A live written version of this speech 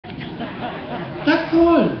That's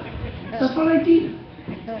all. That's what I did.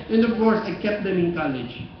 And of course, I kept them in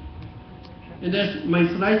college. And then my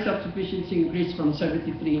rice self-sufficiency increased from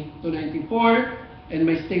 73 to 94, and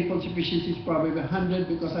my staple sufficiency is probably 100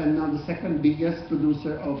 because I'm now the second biggest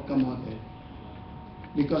producer of kamote.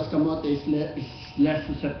 Because kamote is less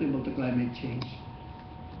susceptible to climate change.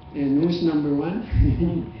 And who's number one?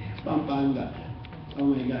 Pampanga. Oh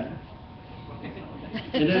my God.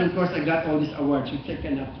 And then of course I got all these awards which I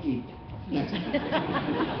cannot eat. Next.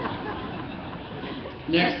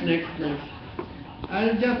 Next.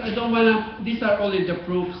 I don't wanna, these are only the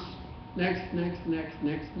proofs. Next.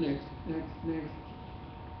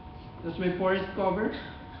 That's my forest cover.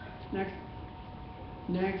 Next.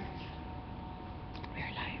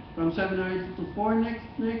 From 700 to 4, next.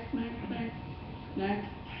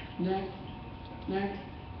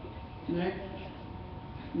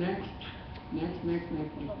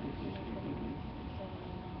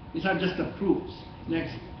 These are just the proofs.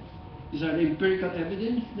 Next. These are the empirical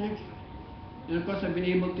evidence. Next. And of course, I've been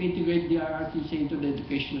able to integrate the RRTC into the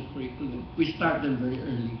educational curriculum. We start them very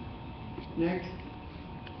early. Next.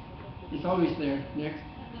 It's always there. Next.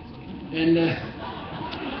 And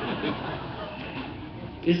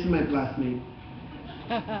this is my classmate.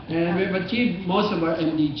 And we have achieved most of our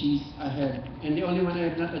MDGs ahead. And the only one I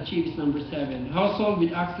have not achieved is number 7. Household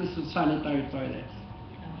with access to sanitary toilets.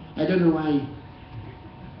 I don't know why.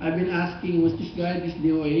 I've been asking, was this guy, this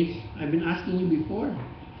DOH, I've been asking you before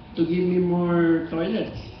to give me more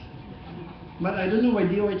toilets. But I don't know why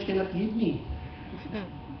DOH cannot give me.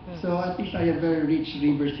 So at least I have a very rich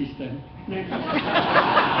river system. Next.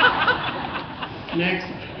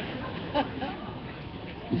 Next.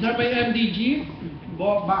 These are my MDG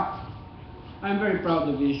box. I'm very proud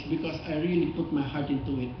of this because I really put my heart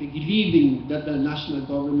into it, believing that the national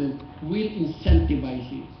government will incentivize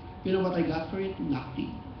it. You know what I got for it?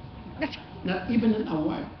 Nothing. Not even an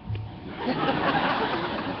award.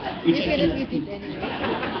 Which I cannot eat.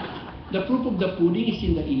 The proof of the pudding is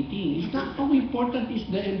in the eating. It's not how important is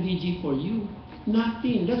the MDG for you.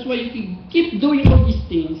 Nothing. That's why you can keep doing all these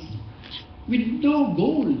things with no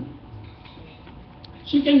goal.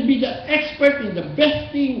 So you can be the expert in the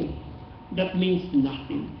best thing that means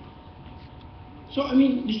nothing. So I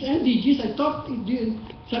mean, these MDGs, I thought,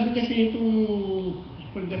 sabi kasi itong,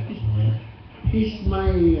 I forgot this, he's my,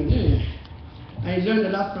 I learned a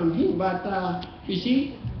lot from him, but you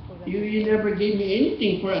see, you never gave me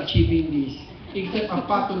anything for achieving this, except a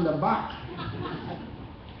pat on the back.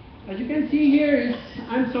 As you can see here,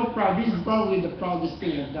 I'm so proud. This is probably the proudest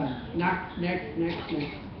thing I've done. Next.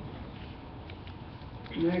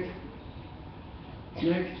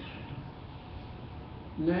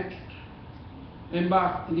 And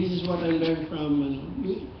back. This is what I learned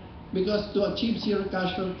from, because to achieve zero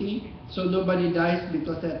casualty, so nobody dies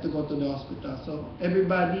because they have to go to the hospital. So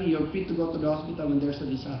everybody, you're free to go to the hospital when there's a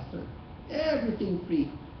disaster. Everything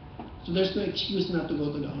free. So there's no excuse not to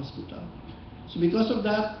go to the hospital. So because of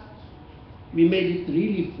that, we made it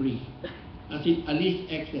really free. At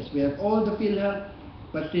least excess. We have all the PhilHealth,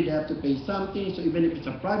 but still they have to pay something. So even if it's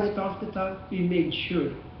a private hospital, we made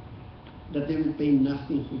sure that they will pay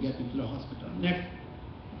nothing for getting to the hospital. Next.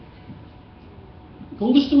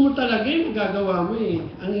 Kung gusto mo talaga, magagawa mo eh.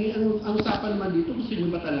 Ang usapan naman dito, gusto nyo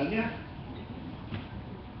ba talaga?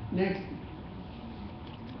 Next.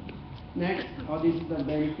 Oh, this is the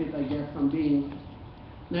benefit I get from being.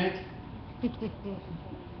 Next.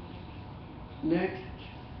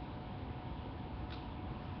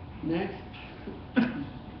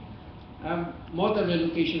 Model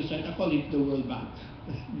relocation site, I call it the World Bank,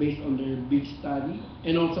 based on their big study,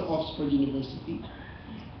 and also Oxford University.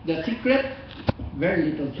 The secret, very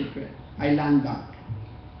little secret, I land back.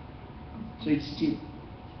 So it's cheap.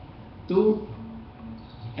 2,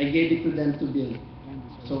 I gave it to them to build.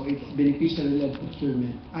 So it's beneficiary-led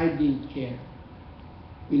procurement. I didn't care.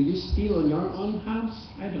 Will you steal on your own house?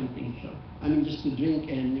 I don't think so. I mean, just to drink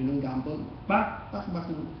and, gamble. Back.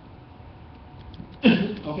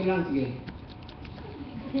 Okay lang, sige.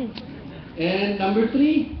 And number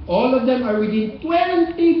 3, all of them are within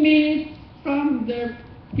 20 minutes from their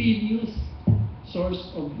previous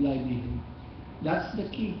source of livelihood. That's the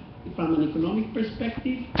key. From an economic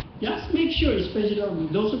perspective, just make sure, especially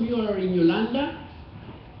those of you who are in Yolanda,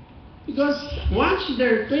 because once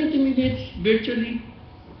they're 20 minutes virtually,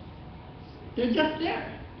 they're just there.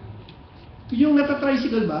 Yung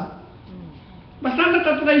natatricycle ba? Basta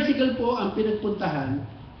natatricycle po ang pinagpuntahan,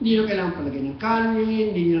 hindi nyo kailangan palagay ng kanin,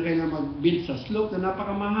 hindi nyo kailangan mag-build sa slope na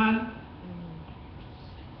napakamahal.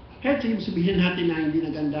 Kahit sabihin natin na hindi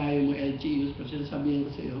naganda yung mga LGUs, pero sinasabihin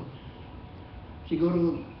ko sa iyo,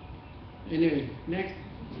 siguro, anyway, next.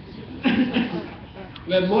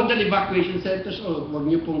 Well, model evacuation centers, wag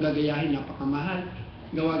niyo pong gagayahin, napakamahal.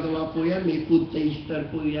 Gawa-gawa po yan, may food taster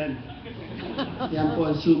po yan. Yan po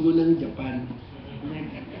ang sugo ng Japan.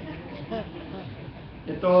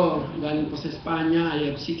 Ito, galing po sa Espanya.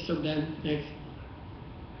 I have 6 of them. Next.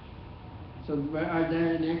 So, where are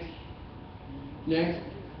they? Next. Next.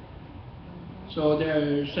 So,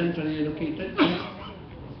 they're centrally located.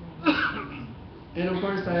 And of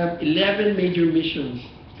course, I have 11 major missions.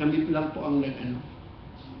 Kami lang po ang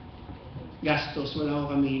gastos. Wala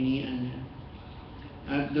ko kami hinihian yan.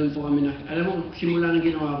 At doon po kami alam mo, simula ng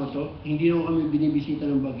ginawa ko to, hindi na kami binibisita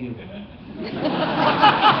ng Bagyo.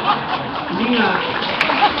 Hindi nga.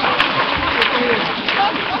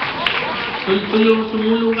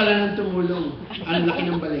 Tumulong ka lang ng tumulong. Ang laki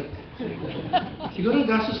ng balik. Siguro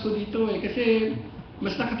gastos ko dito kasi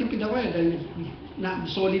mas nakatipid ako dahil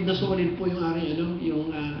solid po yung aking yung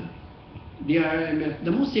DRMF. The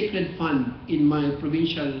most sacred fund in my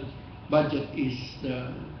provincial budget is the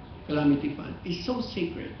Calamity Fund. It's so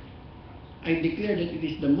sacred. I declare that it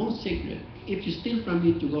is the most sacred. If you steal from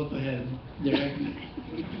it, you go to hell directly.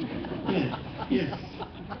 Yes.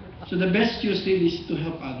 So the best use is to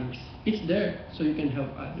help others. It's there, so you can help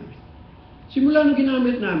others. Simula nung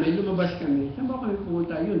ginamit namin, lumabas kami. Saan ba kami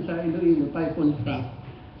pumunta? Yun, sa Iloilo, Typhoon Front.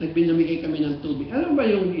 Nagbinamigay kami ng tubig. Alam ba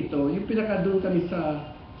yung ito? Yung pinaka doon kami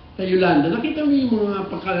sa Yolanda. Nakita mo yung mga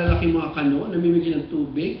pagkalalaki mga kano, namimigay ng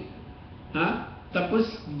tubig? Ha? Tapos,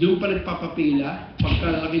 doon pa nagpapapila,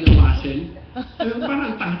 pagkalalaki ng muscle.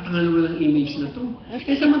 Parang tanga-tanga naman ang image na to.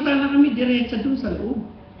 Samantala kami diretsa doon sa loob.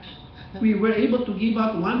 We were able to give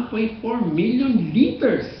out 1.4 million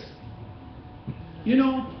liters. You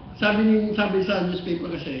know, sabi sa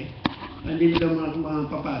newspaper kasi, hindi daw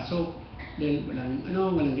mga papasok. Dahil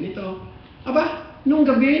walang ganito. Aba, nung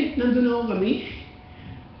gabi, nandun ako kami.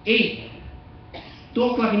 2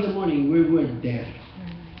 o'clock in the morning, we were there.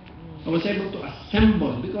 I was able to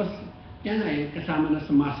assemble because yan kasama na sa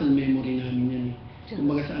muscle memory namin yan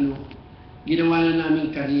Kumbaga sa ginawa na namin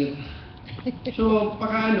career. So,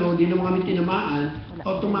 di naman kami tinamaan,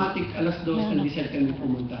 automatic alas 2 and decide kami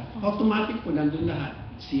pumunta. Automatic po nandun lahat.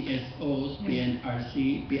 CSOs,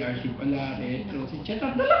 PNRC, PRC pala, retros,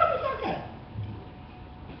 etc. Dala kami agad.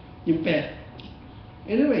 Yung pet.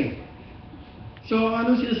 Anyway, so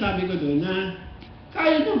sinasabi ko doon na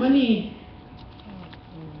kaya naman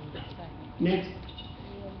Next.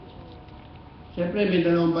 Siyempre, may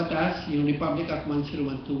dalawang batas, yung Republic Act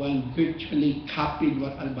 10121 virtually copied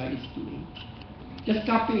what Albay is doing. Just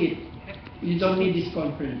copy it. You don't need this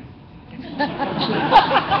conference.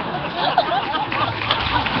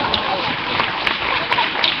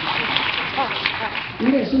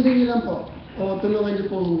 Hindi, sundin niyo lang po. O tulungan niyo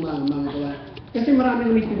pong mga gawa. Kasi marami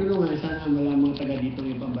kami tinulungan. Sana mga taga dito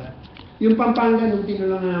yung Pampanga. Yung Pampanga, nung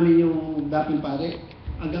tinulungan namin yung dating pare,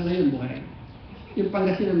 hanggang ngayon buhay. Yung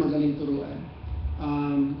Pangasinan magaling turuan.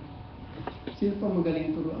 Sino pa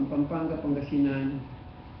magaling turuan? Pampanga, Pangasinan.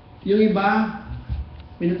 Yung iba,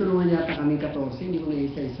 pinutulungan yata kami 14, hindi ko na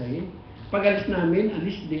isa-isahin. Pag alis namin,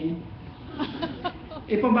 alis din.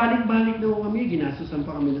 Pabalik-balik daw kami, ginasusan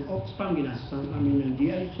pa kami ng Oxfam, ginasusan kami ng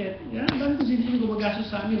DI-set. Yan, dahil ko sila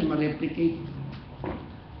gumagastos sa amin, ma-replicate.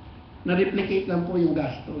 Na-replicate lang po yung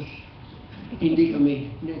gastos. Hindi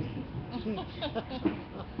kami. Next.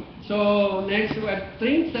 So, next, we have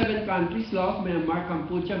trained 7 countries, Laos, Myanmar,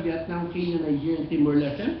 Cambodia, Vietnam, Kenya, Nigeria, and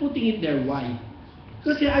Timor-Leste. I'm putting it there. Why?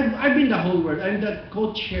 Because I've been the whole world. I'm the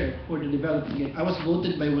co-chair for the development. I was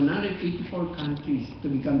voted by 184 countries to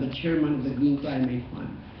become the chairman of the Green Climate Fund.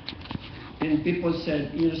 And people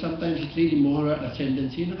said, sometimes it's really moral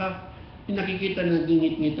ascendancy. Yung nakikita na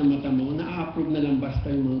gingit-ngit na mata mo, na-approve na lang basta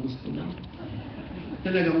yung mga gusto mo.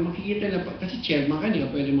 Talagang makikita na, kasi chairman ka, hindi ka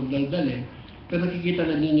pwede magdaldal Pero nakikita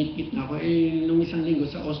na gingit-ngit na ako. Nung isang linggo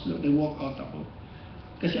sa Oslo, nag-walk out ako.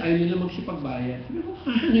 Kasi ayaw nila magsipagbayad. Sabi ko,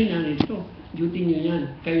 ano yan ito? Duty nyo yan.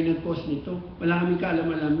 Kayo nag-cost nito. Wala kaming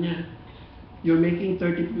kaalam-alam niya. You're making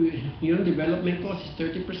development cost is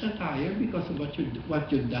 30% higher because of what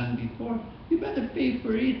you've done before. You better pay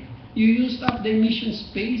for it. You used up the emission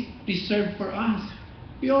space reserved for us.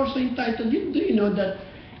 We're also entitled. Do you know that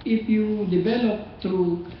if you develop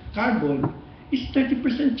through carbon, it's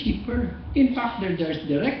 30% cheaper. In fact, there's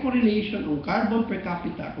direct correlation on carbon per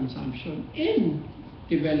capita consumption in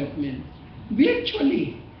development.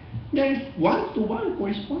 Virtually, there's 1-to-1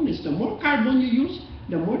 correspondence. The more carbon you use,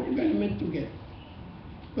 the more development you get.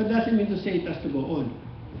 But doesn't mean to say it has to go on.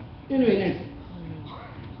 Anyway, next.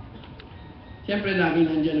 Siyempre, lagi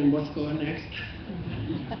nandiyan ang boss ko. Next.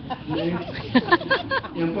 Next.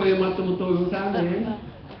 Yan po yung mga tumutulong sa amin.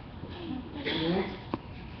 Next.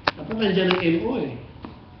 Dapat nandiyan ang MO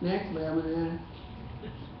Next, bayan mo na yan.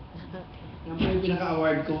 Yan po yung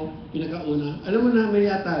pinaka-award ko, pinaka-una. Alam mo na, may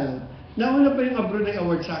tayo. Nauna pa yung abroad na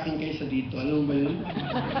award sa akin kaysa dito. Alam mo ba yun?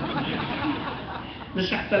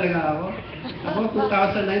 Nashock talaga ako. Ako,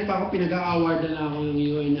 2009 pa ako, pinag-a-award na ako ng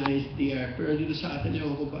UNISDR. Pero dito sa atin,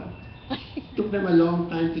 ewan ko ba? It took them a long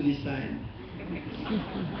time to decide.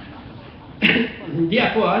 Hindi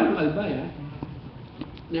ako, nung Albay,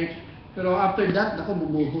 Next. Pero after that, ako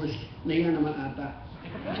bumuhos. Nahiya naman ata.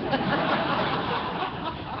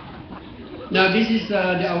 Now, this is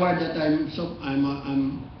the award that I'm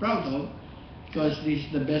proud of because this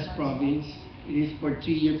is the best province. It is for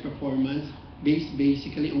 3-year performance based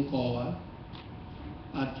basically on COA.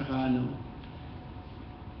 At saka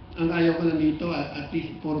ang ayaw ko lang dito, at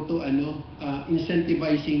least puro to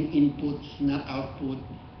incentivizing inputs, not output.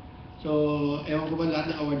 So, ewan ko ba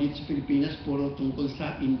lahat ng award dito sa Pilipinas, puro tungkol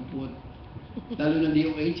sa input. Lalo ng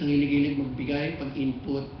DOH, ang hilig-hilig magbigay pag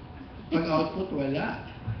input. Pag output, wala.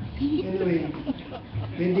 Anyway,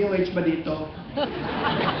 may DOH ba dito?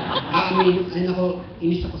 Ay nako,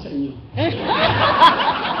 inis ako sa inyo.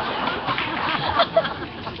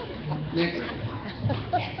 Next.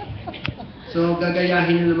 So,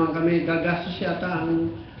 gagayahin na naman kami. Gagastos yata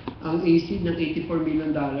ang AC ng $84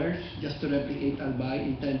 million just to replicate Albay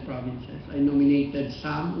in 10 provinces. I nominated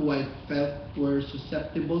some who I felt were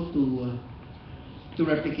susceptible to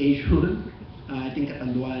replication. I think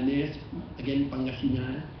Catanduanes, again,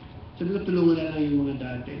 Pangasinan. Sabi ko, tulungan na lang yung mga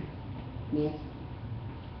dati. No?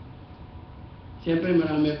 Siyempre,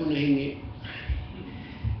 marami akong nahingi.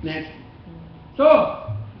 Next. So,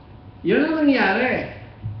 yun ang nangyari.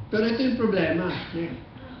 Pero ito yung problema. Next.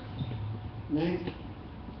 Next.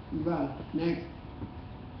 Diba? Next.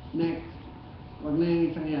 Next. Huwag na yung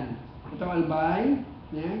isang yan. Ito, Albay.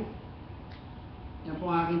 Next. Yan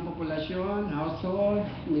po ang aking populasyon, household.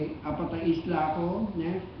 May 4 na isla ako.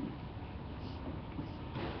 Next.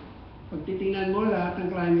 Pag titingnan mo, lahat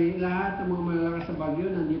ng climate, lahat ng mga malalakas sa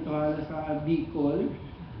Baguio, nandito halos sa Bicol.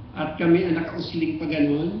 At kami ang nakausling pa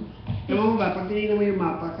ganun. Ewan mo ba, pag tinignan mo yung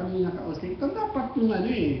mapa, kami nakausling. Ito dapat yung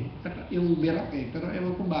yung birak Pero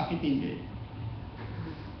ewan ko bakit hindi.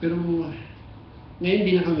 Pero ngayon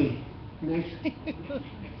di na kami. Next.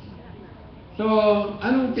 So,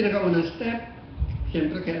 anong pinakaunang step?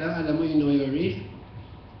 Siyempre, kailangan alam mo yung know your risk.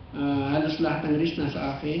 Halos lahat ng risk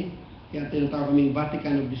nasa akin. Kaya tinatawag kaming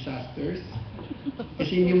Vatican of Disasters.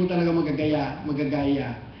 Kasi hindi mo talaga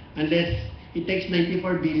magagaya. Unless it takes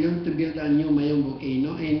 94 billion to build a new Mayong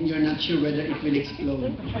volcano and you're not sure whether it will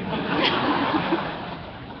explode.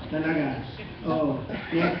 Talaga. Oh,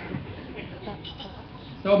 next.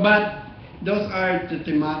 So, but those are the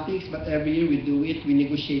thematics, but every year we do it. We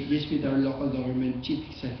negotiate this with our local government chief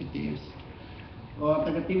executives. O,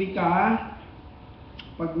 taga-TV ka,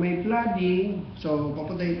 pag may flooding, so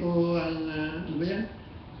papuntahin ko ang, ano ba yan?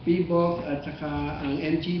 PBOX at saka ang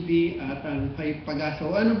MGB at ang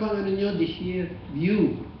Pagaso. Ano bang nyo this year?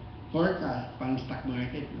 View, forecast, pang stock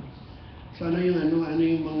market. No? So ano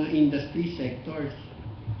yung mga industry sectors?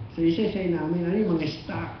 So isa-isa namin, ano yung mga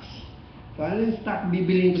stocks? So ano yung stock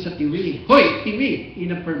bibiliin ko sa TV? Hoy! TV!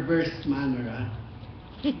 In a perverse manner,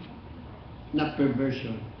 Not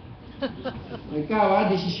perversion. Ikaw,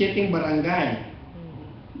 17 barangay.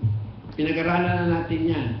 Pinag-aralan na natin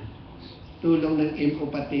yan. Tulong ng MO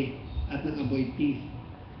pati at ng Aboitiz.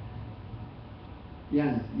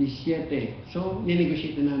 Yan, 17. So,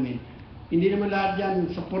 ninegotiate na namin. Hindi naman lahat yan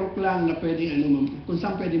sa purok lang na pwedeng kung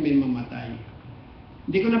saan pwede may mamatay.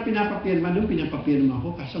 Hindi ko na pinapapirma doon, pinapapirma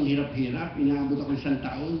ko kasi ang hirap-hirap. Inaabot ako 1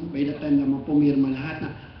 taon. By the time na mapumirma lahat na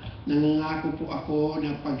nangangako po ako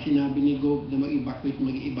na pag sinabi ni Gob na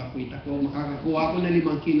mag-evacuate ako, makakakuha ko na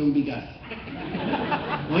 5 kilong bigas.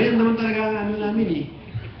 O yan naman talaga ang namin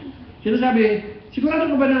Sinasabi, sigurado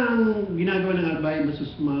ko ba na ang ginagawa ng Albay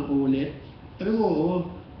maulit? Sabi ko, oo.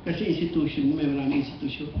 Kasi institution, may maraming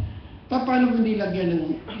institusyon. Paano kung hindi lagyan ng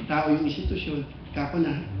tao yung institusyon? Kako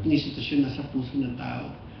na, yung institusyon nasa puso ng tao.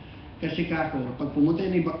 Kasi kako, pag pumunta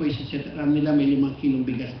yung evacuation set, alam nila may 5 kilong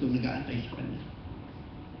bigas doon nag-aantay sa kanya.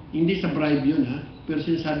 Hindi sa bribe yun pero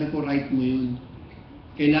sinasabi ko right mo yun.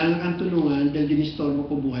 Kailangan kang tulungan dahil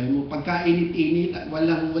dinistorbo ko buhay mo. Pagkainit-init,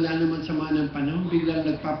 wala naman sama ng panahon, biglang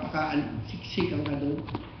siksik ang ka doon.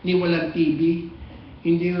 Ni walang TV,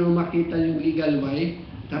 hindi mo makita yung legal way,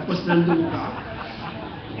 tapos nandun ka.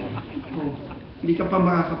 Hindi ka pa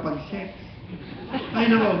makakapag-sex.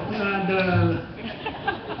 Ay nako,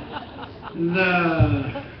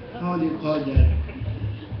 how do you call that?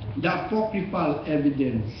 The apocryphal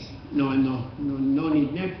evidence. No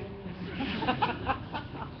need.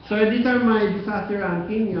 So these are my disaster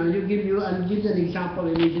ranking. I'll give you an example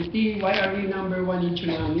immediately. Why are we number 1 in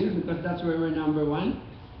tsunami? Because that's where we're number 1.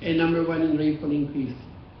 And number 1 in rainfall increase.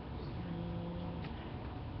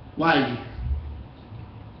 Why?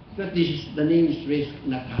 Because the name is risk,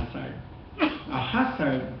 not hazard. A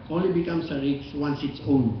hazard only becomes a risk once it's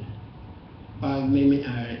owned. Pag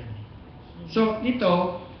may-ari. So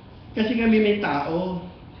dito, kasi kami may tao,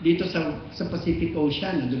 dito sa Pacific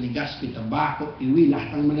Ocean, nandun Legazpi, Tabaco, Iwi,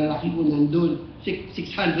 lahat ng malalaki ko nandun.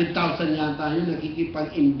 600,000 yata yun,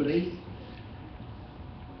 nakikipag-embrace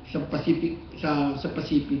sa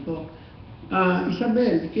Pacifico.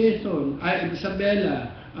 Isabel, Quezon, Isabela,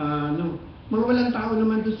 mga walang tao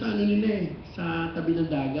naman doon sa nila sa tabi ng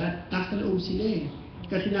dagat, nasa loob sila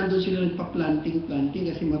Kasi nandun sila nagpa-planting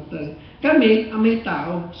kasi kami, may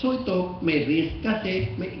tao. So ito, may risk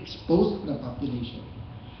kasi may exposed na population.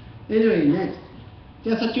 Anyway, next.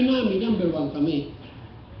 Kaya sa tsunami, number 1 kami.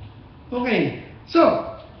 Okay. So,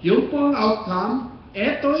 yung pong outcome,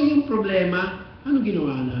 eto yung problema, ano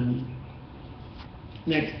ginawa namin?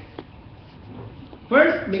 Next.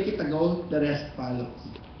 First, make it a goal, the rest follows.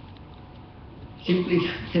 Simply,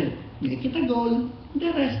 make it a goal, the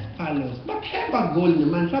rest follows. But have a goal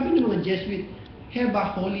naman. Sabi ng mga Jesuit, have a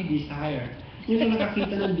holy desire. Hindi ka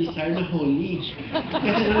nakakita ng desire na holy.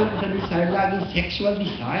 Kasi sa desire, laging sexual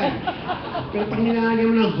desire. Pero pag nilalagay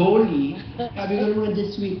mo ng holy, sabi ko ng mga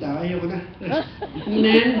Jesuit, ayoko na.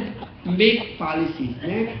 Then, make policies.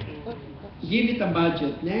 Next, give it a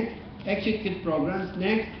budget. Next, execute programs.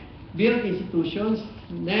 Next, build institutions.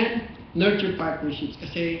 Then, nurture partnerships.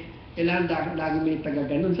 Kasi kailangan lagi may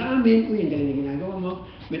taga-ganon sa amin. Uy, ang galing na ginagawa mo.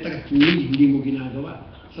 May taga-hindi mo ginagawa.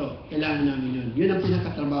 So, kailangan namin yun. Yun ang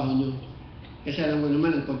pinakatrabaho nyo. Kasi alam mo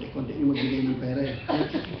naman, ang konti-konti yung magbigay ng pera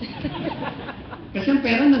Kasi ang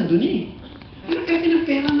pera nandun Ano kaya ng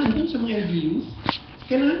pera nandun sa mga LGUs?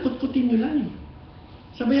 Kailangan kutkutin nyo lang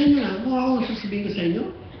Sabayan nyo lang, kung ako sasabihin ko sa inyo,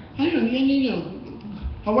 ayun, yan ninyo.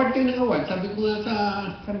 Award kayo ng award. Sabi ko nga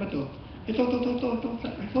saan ba to? Ito.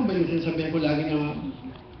 Ito ba yung sinasabihan ko lagi na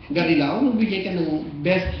Garilao? Magbigay ka ng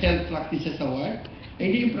Best Health Practices Award?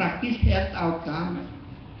 Hindi yung practice, health outcome.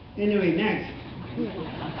 Anyway, next.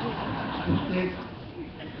 Next.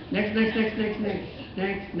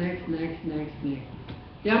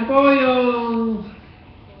 Yan po yung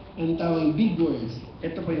ang tawag big words.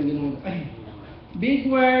 Ito po yung ginawa.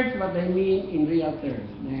 Big words, what I mean in real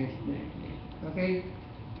terms. Next. Okay?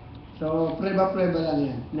 So, prueba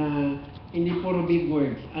lang yan na hindi puro big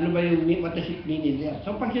words. Ano ba yung what does it mean in real?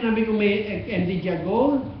 So, pag sinabi ko may MDG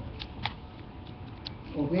goal,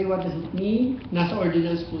 okay, what does it mean? Nasa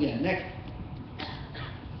ordinance po yan. Next.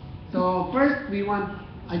 So, first, we want,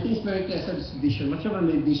 I think it's very clear sa this vision. What's my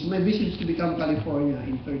vision? My vision is to become California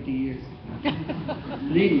in 30 years.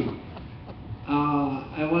 Really.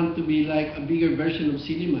 I want to be like a bigger version of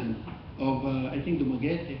Siliman, of, I think,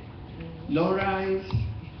 Dumaguete. Low rise,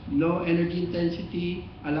 low energy intensity,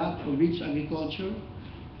 a lot of rich agriculture,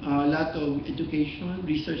 a lot of education,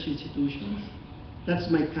 research institutions. That's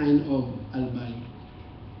my kind of Albay.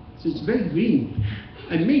 So it's very green.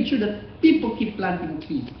 I made sure that people keep planting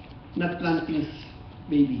trees. Not planting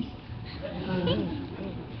babies.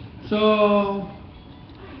 So,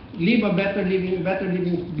 live a better living.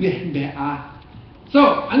 So,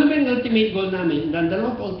 ano ba yung ultimate goal namin?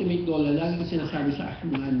 Dalawa pa ultimate goal na lagi ko sinasabi sa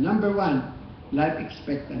akin mga number 1, life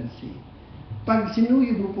expectancy. Pag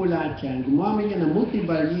sinuyog mo po lahat yan, gumawa ka ng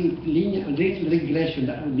multivariate regression,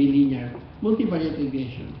 linear, multivariate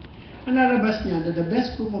regression. Ang lalabas niya that the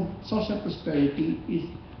best proof of social prosperity is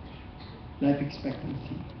life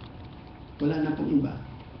expectancy. Wala na pong iba.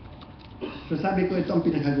 So sabi ko, ito ang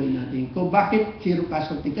pinakagol natin. Kung bakit zero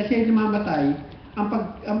casualty? Kasi namamatay,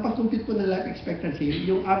 ang pag-compute po ng life expectancy,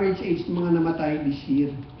 yung average age ng mga namatay this year.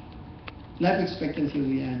 Life expectancy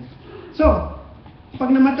yan. So, pag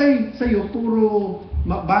namatay sa'yo, puro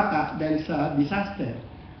bata dahil sa disaster.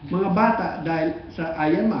 Mga bata dahil sa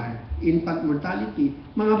IMR, infant mortality.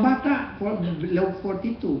 Mga bata, below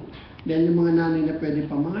 42. Dahil yung mga nanay na pwede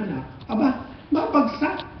pa manganak. Aba,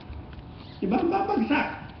 mapagsak. Diba?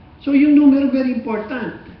 Babagsak. So yung numero very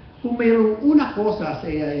important. Kung mayroong una kosa sa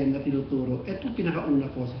AIM na tinuturo, ito pinakauna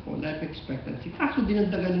kosa ko, life expectancy. Kaso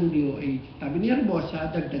dinagdagan ng DOH. Sabi ni Arbosa,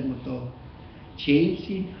 dagdag mo to. Change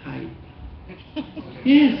in height.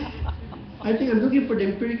 Yes. I think I'm looking for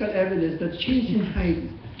the empirical evidence that change in height.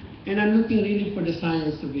 And I'm looking really for the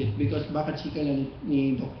science of it because baka chika lang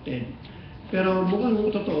ni Doc Ted. Pero mukhang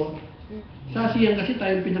totoo. Sa ASEAN kasi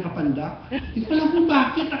tayong pinakapandak. Hindi ko alam kung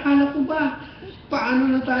bakit. Akala ko ba,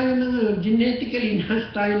 paano na tayo ng genetically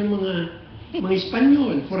enhanced tayo ng mga Mga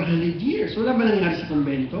Espanyol, 400 years. Wala ba nangyari sa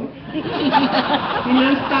kumbento?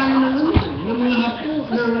 Finance tayo ng mga Hapo,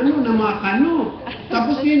 ng mga Kano.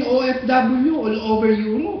 Tapos yun, OFW, all over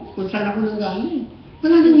Europe, kung saan ako nanggaling.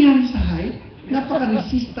 Wala nangyari sa height.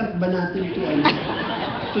 Napaka-resistant ba natin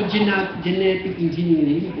to genetic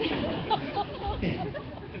engineering? Okay.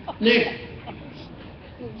 Next.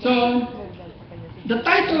 So, the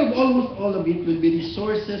title of almost all of it will be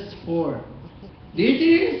Resources for. This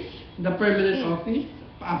is the permanent office,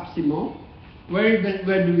 PAPSIMO. Where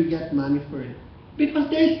do we get money for it? Because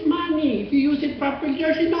there's money. If you use it properly,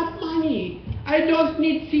 there's enough money. I don't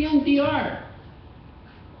need CNDR.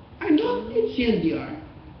 I don't need CNDR.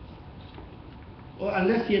 Or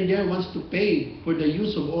unless CNDR wants to pay for the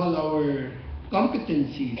use of all our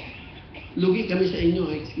competencies. Lugi kami sa inyo,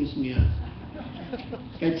 excuse me.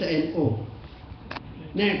 Kahit sa NO.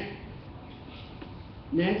 Next.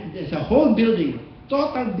 Next, there's a whole building,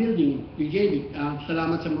 total building, we gave it.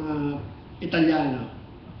 Salamat sa mga Italiano.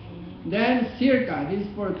 Then, CIRCA, this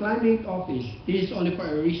is for climate office. This is only for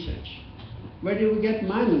our research. Where do we get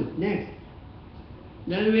money? Next.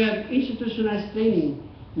 Then we have institutionalized training.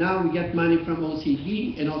 Now we get money from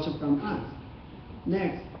OECD and also from us.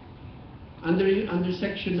 Next. Under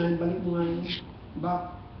Section 9, balik mo nga yun. Back.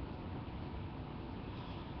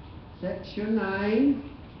 Section 9,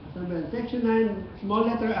 Section 9, small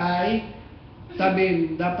letter I,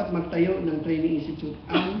 sabi, dapat magtayo ng training institute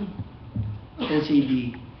ang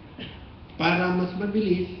OECD. Para mas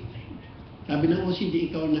mabilis, sabi ng OECD,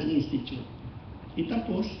 ikaw na ang institute.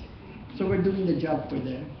 Itapos, so we're doing the job for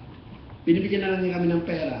them. Binibigyan na lang niya kami ng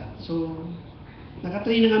pera. So,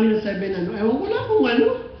 nakatayin na kami ng 7 ewan ko lang kung ano.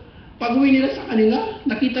 Pag-uwi nila sa kanila,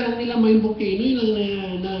 nakita lang nila may volcano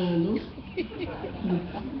lang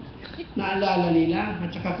naalala nila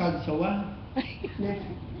at saka kagsawa.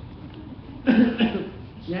 Next.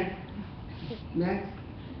 Next.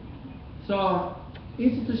 So,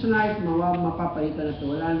 institutionalized, mapapalitan na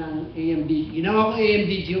ito. Wala nang AMD. Ginawa ko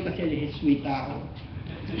AMDGO kasi nahiswita ako.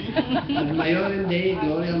 Mayor Day,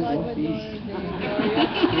 Gloriam Office.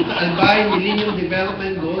 Ito Albay, Millennium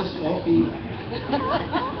Development Goals Office.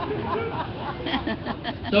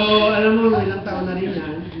 So, alam mo, ilang taon na rin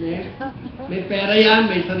yan. Next. May pera yan,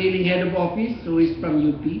 may sariling head of office, who is from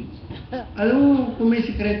UP. Alam mo, kung may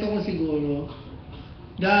sikreto ko siguro,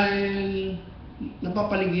 dahil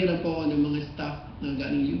napapaligiran po ako ng mga staff na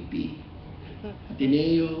galing UP,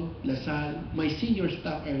 Ateneo, Lasal, my senior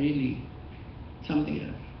staff are really something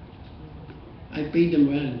else. I pay them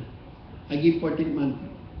well. I give 14th month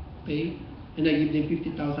pay, and I give them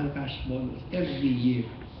 50,000 cash bonus every year.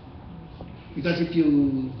 Because if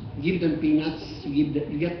you give them peanuts, you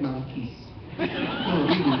get monkeys. No,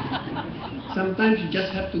 really. Sometimes you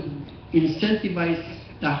just have to incentivize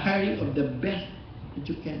the hiring of the best that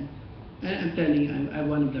you can. And I'm telling you,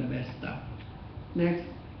 I'm one of the best staff. Next.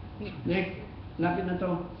 Lapit na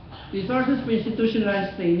to. Resources for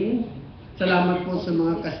institutionalized training. Salamat po sa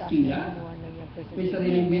mga Kastila. May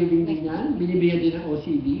sariling building din yan. Binibigyan din ng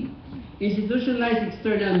OCD. Institutionalized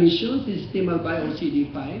external missions is estimated by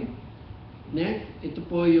OCD 5. Next, ito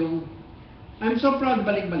po yung, I'm so proud,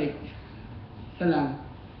 balik-balik. Salam.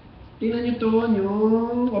 Tingnan nyo to,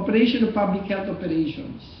 yung Operation of Public Health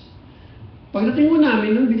Operations. Pagdating mo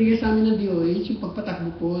namin, nung binigay sa amin ng DOH, yung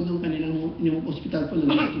pagpatakbo po ng kanilang yung hospital po,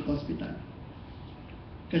 ng district hospital.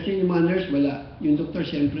 Kasi yung mga nurse, wala. Yung doktor,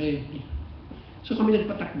 syempre. So kami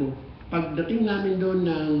nagpatakbo. Pagdating namin doon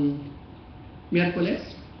ng Miyerkules,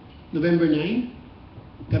 November 9,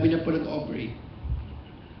 kami na po nag-operate.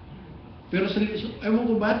 Pero ewan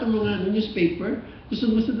ko ba itong mga newspaper, gusto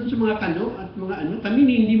doon sa mga kano at mga ano, kami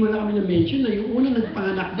hindi mo na kami na-mention na yung unang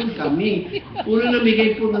nagpanganak doon kami. Unang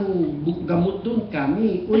namigay po ng gamot doon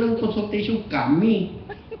kami. Unang consultation kami.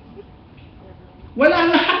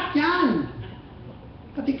 Wala lahat yan.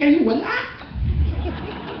 Pati kayo, wala.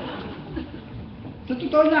 Sa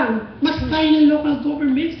totoo lang, mas kaya ng local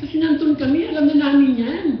governments kasi nandun kami, alam na namin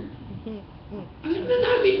yan. Alam na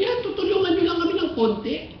namin yan, tutulungan nyo lang kami ng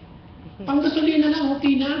konti. Panggasolina lang,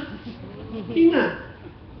 okay na. Hindi na.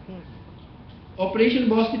 Operation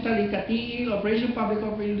Hospital, Ikatil, Operation Public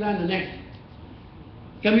Operating Plan, next.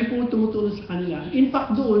 Kami po tumutulong sa kanila. In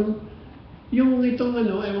fact, doon, yung itong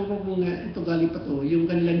ano, ewan ko kung ito galing pa to, yung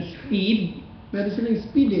kanilang speed, meron silang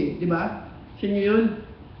speed eh, di ba? Sa inyo yun,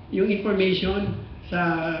 yung information sa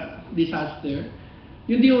disaster.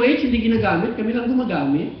 Yung DOH hindi ginagamit, kami lang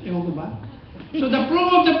gumagamit, ewan ko ba? So the proof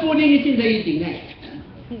of the pudding is in the eating. Next.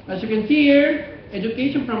 As you can see here,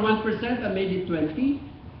 education from 1%, I made it 20.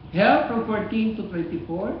 Health from 14 to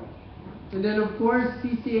 24. And then of course,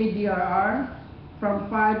 CCADRR from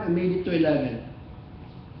 5, I made it to 11.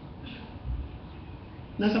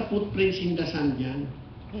 Nasa footprints in the sand yan.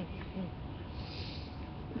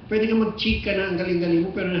 Pwede ka mag-cheat ka na ang galing-galing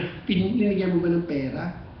mo, pero pinigyan mo ba ng pera?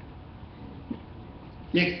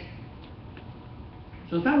 Next.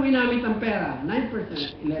 So, saan ginamit ang pera?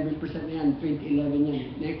 9%, 11% na yan, 2011 yan.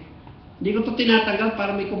 Next. Hindi ko ito tinatanggal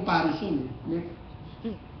para may comparison. Next.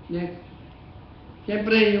 Next.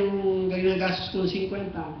 Siyempre, yung ginagastos ko ng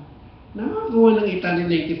 50, nakakuha ng Italy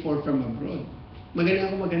 94 from abroad. Magaling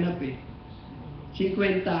ako maghanap eh.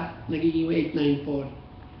 50, nagiging 894.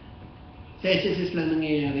 Sa SSS lang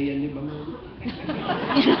nangyayari yan, di ba?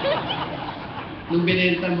 Nung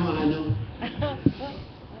binenta mo,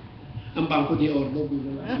 ang Bangko de Oro.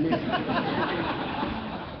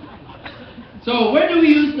 So, where do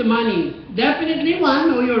we use the money? Definitely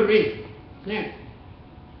one, know your risk. Next.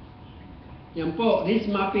 Yan po,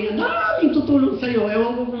 risk mapping. Ang daming tutulong sa'yo.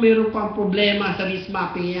 Ewan ko kung mayroon pang problema sa risk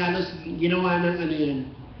mapping. Halos ginawa ng yan.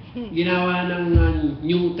 Ginawa ng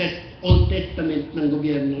Old Testament ng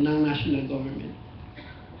gobyerno, ng national government.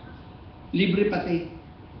 Libre pati.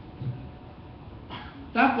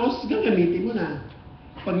 Tapos, gagamitin mo na.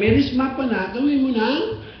 Pag may risk map na, gawin mo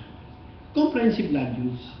na comprehensive land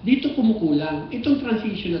use. Dito kumukulang. Itong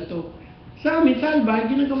transition na to. Sa amin, sa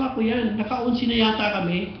Albay, ginagawa ko yan. Naka-11 na yata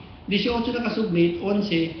kami. 18 na kasubmit,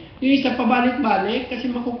 11. Yung isa pabalik-balik kasi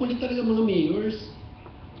makukulit talaga mga mayors.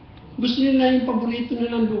 Gusto nila yung paborito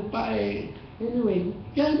nilang lupa eh. Anyway,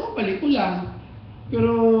 kaya balik ko lang.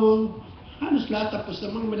 Pero halos lahat tapos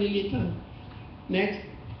na mga maliliit lang. Next.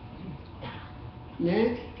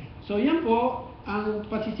 Next. So yan po ang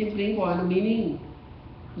pasisimpleng ko, ano meaning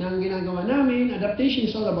ng ginagawa namin. Adaptation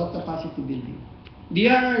is all about capacity building.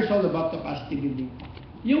 DRR is all about capacity building.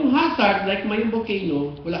 Yung hazard, like may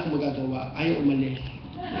volcano, wala akong magagawa. Ayaw umalis.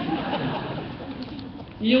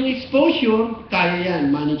 Yung exposure, kaya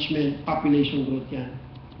yan. Management, population growth yan.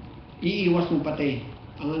 Iiwas mo pati.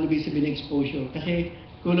 Ang ano ibig sabihin ng exposure. Kasi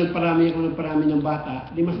kung nagparami ng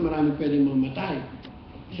bata, di mas marami pwedeng mamatay.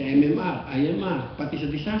 Sa MMR, IMR, pati sa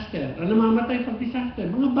disaster. Ano namamatay pag disaster?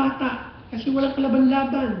 Mga bata. Kasi walang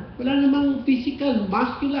kalaban-laban. Wala namang physical,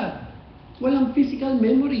 muscular. Walang physical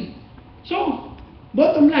memory. So,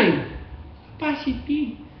 bottom line,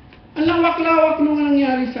 capacity. Ang lawak-lawak nung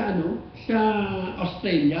nangyari sa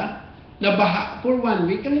Australia, na baha for 1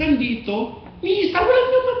 week, hanggang dito, may isa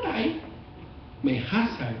walang namatay. May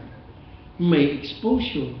hazard, may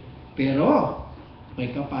exposure, pero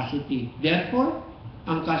may capacity. Therefore,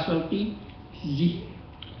 ang casualty,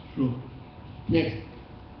 zero. Next.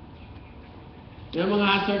 Yung mga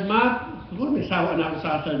hazard map, may sawa na ako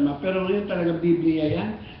sa hazard map, pero ngayon talaga Biblia yan.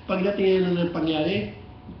 Pagdating na ng pangyari,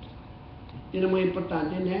 yun ang mga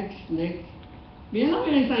importante. Next, next. Bigyan lang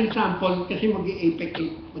kayo isang example kasi mag-i-APEC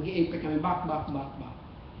kami. Back.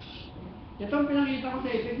 Ito ang pinakita ko sa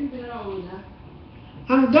APEC, yung pinakauna.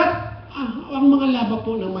 Hanggat ang mga laba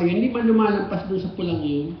po ng mayon, hindi man lumalampas doon sa pulang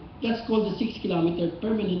yun, that's called the 6-kilometer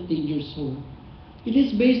permanent danger zone. It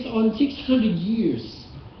is based on 600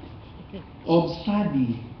 years of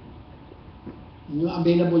study.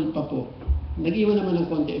 Available pa po. Nag-iwan naman ng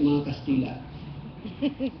konti ang mga Kastila.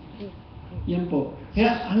 Yan po.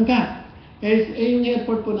 Kaya hanggat, yung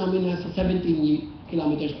airport po namin nasa 17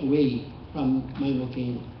 kilometers away from my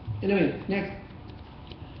volcano. Anyway, next.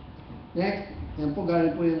 Next. Yan po,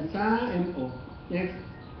 galing po yan sa MO.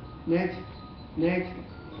 Next.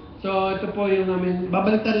 So, ito po yung namin,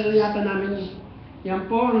 babalik tayo yata namin. Yan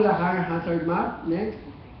po ang Lahar Hazard Map. Next.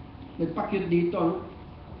 Nagpakyut dito ang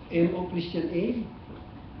MO Christian Aid.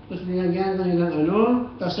 Tapos nilagyan ka nilang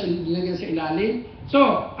tapos nilagyan sa ilalim. So,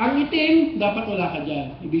 ang itim, dapat wala ka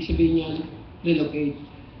dyan. Ibig sabihin niyan, relocate.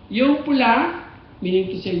 Yung pula,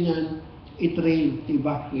 meaning to say niyan, i-train, to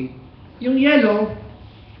evacuate. Yung yellow,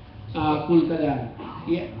 cool ka lang.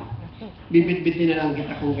 Yeah. Bibit-bitin na lang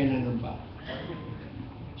kita kung kailangan ba.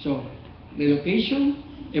 So, relocation,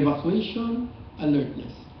 evacuation,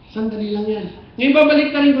 alertness. Sandali lang yan. Ngayon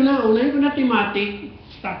babalik na rin ko na. Unahin ko na thematic,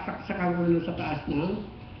 saksakan ko na sa taas ng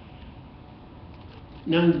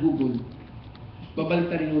Google. Babalik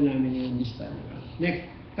rin namin yung lista. Next,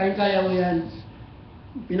 kaya mo yan.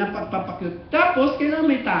 Pinapagpapakyut. Tapos, kailangan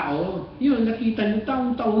may tao. Yun, nakita nyo,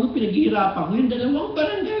 taong-taong nung pinaghihirapan ko, yung 2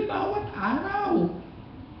 barangay bawat araw.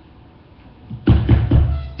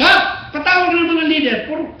 Patawag ng mga leader.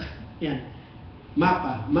 Yan.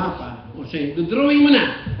 Mapa. O say, drawing mo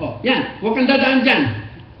na. O, yan. Huwag kang dadaan dyan.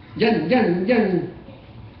 Dyan.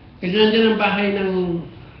 Kasi nandyan ang bahay ng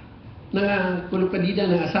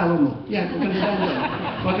kulupadidan ng asawa mo. Yan, huwag kang dadaan dyan.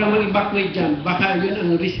 Huwag kang mag-evacuate dyan. Baka yun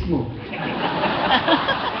ang risk mo.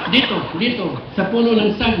 Dito, sa puno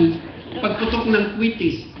ng sagi, pagputok ng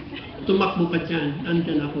kwitis. tumakbo ka dyan.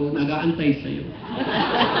 Andyan ako, nag-aantay sa'yo.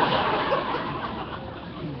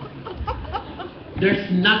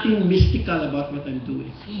 There's nothing mystical about what I'm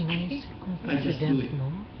doing. I just do it.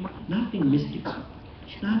 Nothing mystical.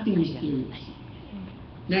 Nothing mysterious.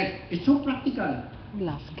 Next, it's so practical.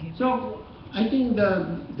 So, I think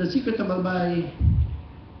the secret of Albay,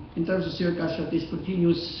 in terms of zero casualty, is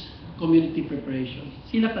continuous community preparation.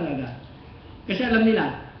 Sila talaga. Kasi alam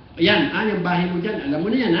nila, ayan, yung bahay mo dyan, alam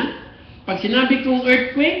mo na yan, ha? Pag sinabi kong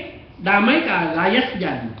earthquake, damay ka, layas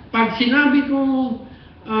dyan. Pag sinabi kong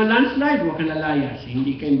landslide, huwag ka nalayas,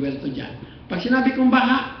 hindi ka inbelto dyan. Pag sinabi kong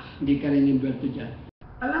baha, hindi ka rin inbelto dyan.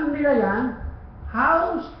 Alam nila yan,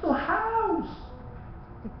 house to house.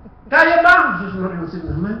 Kaya ba? Susunod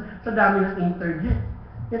naman sa dami ng internet.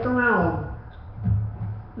 Ito nga,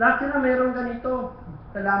 lahat na mayroong ganito.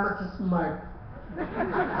 Salamat sa smart.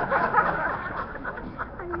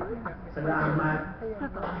 Salamat.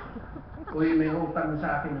 Uy, may utang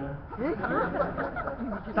sa akin, ha?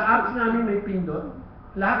 Sa apps namin may pindot.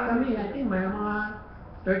 Lahat kami, I think, may mga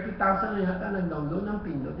 30,000 na yata nag-download ng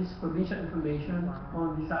pindot. This is provincial information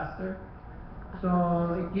on disaster. So,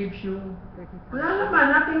 it gives you, wala naman,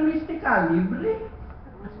 nothing mystical, libre.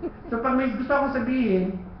 So, pag may gusto akong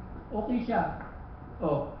sabihin, okay siya.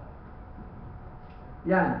 Oh.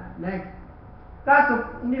 Yan, next.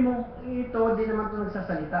 Kaso, hindi naman ito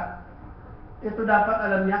nagsasalita. Ito dapat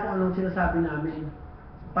alam niya kung anong sinasabi namin.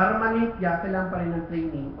 Para manitya, kailangan pa rin ng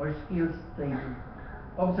training or skills training.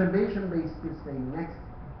 Observation-based skills training. Next.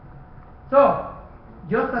 So,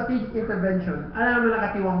 geostrategic intervention. Alam mo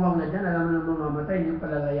nakatiwang-wang na dyan, alam mo na mamamatay, yung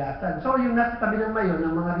palalayasan. So, yung nasa tabi ng mayon,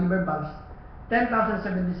 ng mga riverbanks,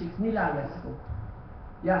 10,076 nilayas ko.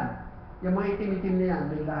 Yan. Yung mga itim-itim na yan,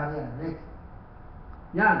 may lahar yan. Next.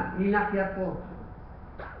 Yan, inakyat ko.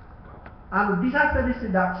 Ang disaster risk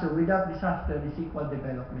reduction without disaster is equal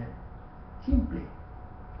development. Simple.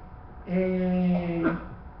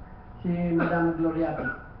 Si Madam Gloriati,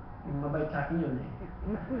 yung mabait sa akin yun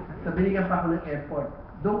So, binigyan pa ako ng airport.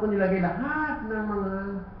 Doon ko nilagay lahat ng mga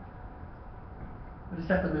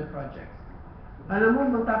resettlement projects. Alam mo,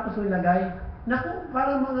 matapos ko nilagay, naku,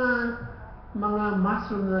 parang mga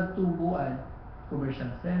mushroom na tubuan. Commercial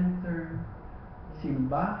center,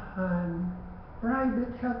 simbahan,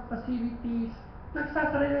 private health facilities.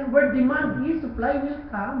 Nagsasara where demand is, supply will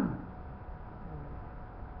come.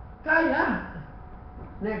 Kaya.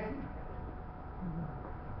 Next.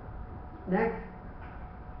 Next.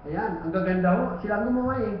 Ayan, ang gaganda ho. Sila ang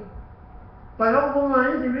gumawa eh. Pag ako gumawa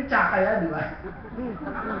yun, siyempre tsaka yan, di ba?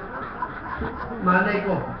 Malay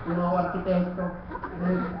ko, yung mga arkitekto.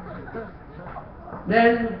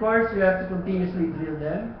 Then, of course, you have to continuously drill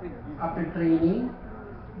them. After training,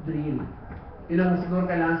 drill. Yun ang siguro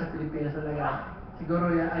kailangan sa Pilipinas talaga.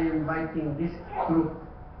 Siguro yan, I am inviting this group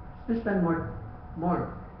to spend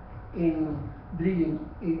more in drilling,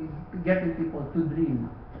 in getting people to drill.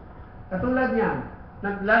 Katulad niyan,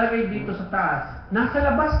 naglalagay dito sa taas. Nasa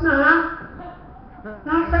labas na, ha?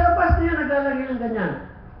 Nasa labas na yan, naglalagay ng ganyan.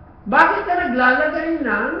 Bakit ka naglalagay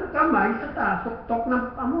ng kamay sa taas, tok-tok ng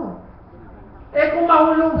pamo? Kung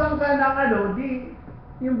mahulugan ka ng di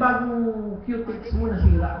yung bagong cutics mo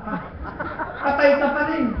nasira ka. Patay ka pa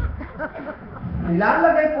rin.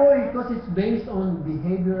 Nilalagay ko because it's based on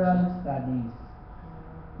behavioral studies.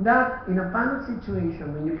 That in a panic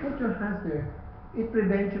situation, when you put your hands there, it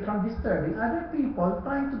prevents you from disturbing other people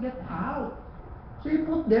trying to get out. So you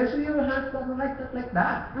put there so your hands go like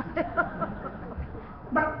that.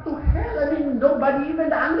 But to hell, I mean, nobody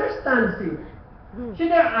even understands it.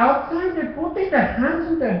 See, they're outside, they're putting their hands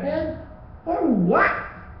on their head. For what?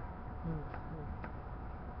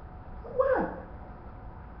 What?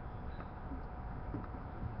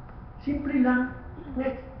 Simple lang.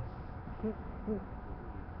 Next.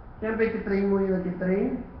 Siyempre, titrain mo yung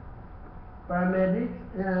natitrain. Paramedics,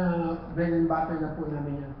 bread and butter na po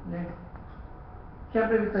namin yan. Next.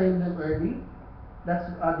 Siyempre, we train them early.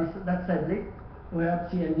 That's Cedric. We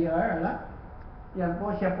have CNDR, ala? Yan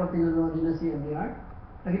po, siya po tinulungan din ng CNDR.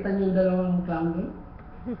 Nakita niyo yung dalawang clown doon?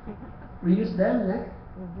 We use them, next.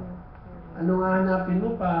 Ano nga hanapin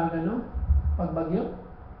mo pag bagyo?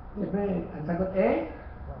 Siyempre, ang sagot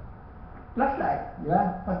flashlight. Di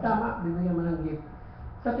ba? Pag tama, bibigyan mo ng gift.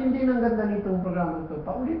 Sa tindi ng ganda nitong programa ito,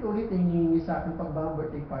 paulit-ulit hinihingi sa akin pag mga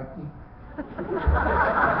birthday party.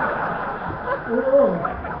 Oo.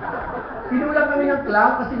 Pinulang kami ng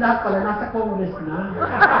clown kasi lahat pala nasa Congress na.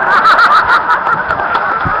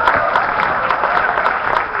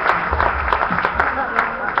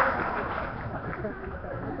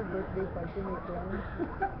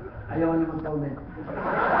 Ayaw niyo mag-comment.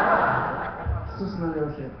 Sus na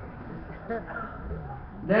Joseph.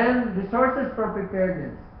 Then, resources for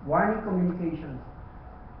preparedness. Warning communications.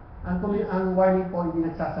 Ang warning po hindi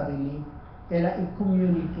nagsasarili. Kailangan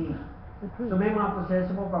i-communicate. So may mga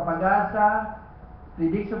proseso po, papagasa,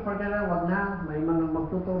 prediction for kailan, wag na. May mga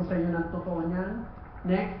magtuturo sa inyo ng totoo niyan.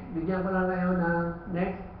 Next, bigyan ko lang ngayon ng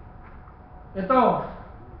next.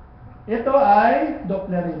 Ito ay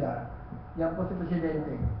Doppler radar. Yan po si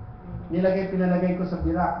Presidente. Pinalagay ko sa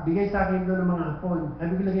Birak. Bigay sa akin doon ng mga hapon.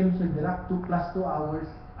 Sabi ko lagay mo sa Birak, 2 plus 2 hours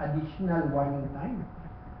additional warning time.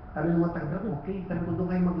 Sabi ng mga taga, okay. Sabi ko doon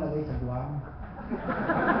kayo maglagay sa Guam.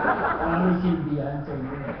 Parang may silbihan sa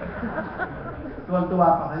inyo.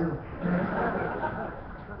 Tuwang-tuwa pa kayo.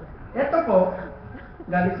 Ito po,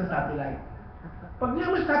 galing sa satellite. Pag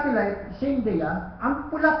niya may satellite, same day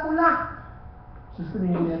ang pula-pula.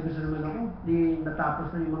 Susunod yung nervous naman ako. Di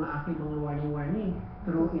natapos na yung mga aking mga warning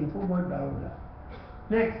through infoboard, blah, blah, blah.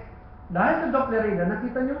 Next, dahil sa Doppler radar,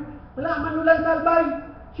 nakita nyo, wala, manulan salbay.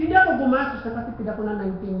 Hindi ako gumastos na kasi pida ko na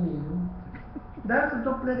 19 million. Dahil sa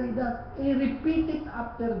Doppler radar, repeat it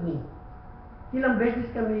after me. Ilang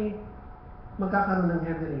beses kami magkakaroon ng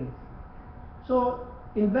heavy rains. So,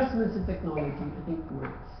 investments in technology, I think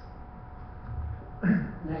works.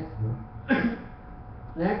 Next.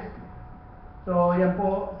 Next. So, yan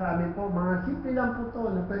po, sa amin po, mga simple lang po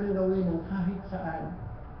to na pwedeng gawin ng kahit saan.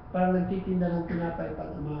 Parang nagtitinda ng tinapay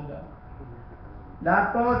pag umaga.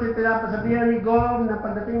 Lahat po, simple lang po, sabihan ni Gom na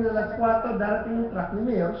pagdating ng alas 4, darating yung truck ni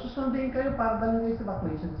Mayor, susundin kayo para dalhin kayo sa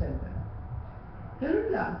evacuation center.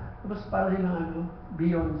 Ganun lang. Tapos para silang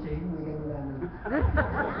Beyonce, may ganun lang.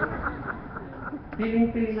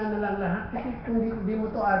 Piling-pilingan na lang lahat. Kasi kung di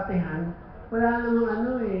mo to artehan, wala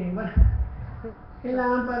namang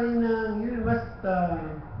kailangan pa rin ng yun, basta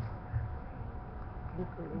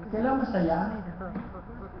kailangan masaya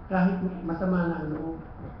kahit masama na ang loob.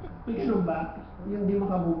 May ganun ba? Yung di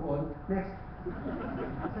makamove on. Next.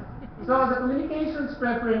 So, the communications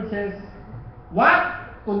preferences,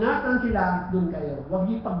 what? Kung nasan sila, dun kayo. Huwag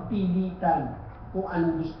niyo pagpilitan kung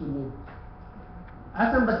anong gusto niyo.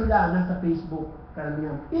 Asan ba sila? Nasa Facebook.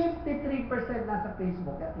 Karamihan. 53% nasa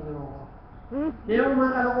Facebook. Kaya tingnan mo. Yan yung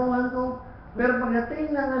mga kalokohan ko. Pero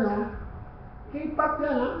pagdating ng K-pop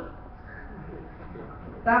lang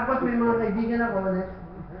Tapos may mga kaibigan ako.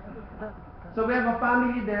 So we have a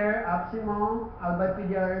family there, Apsimo, Albay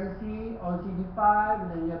PDRMC, OCD5, and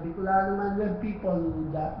then you have Bicolano man. We have people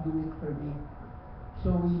who do it for me.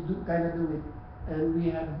 So we kind of do it. And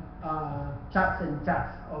we have chats and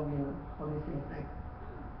chats of these things.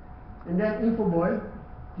 And then Infoboard,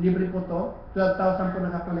 libre po to. 12,000 po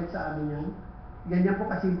nakakonect sa amin yan. Ganyan po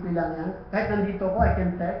kasimple lang yan. Kahit nandito ko, I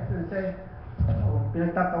can text and say,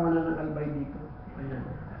 pinagtatawanan ng Albay dito. Ayan.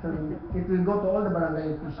 So, it will go to all the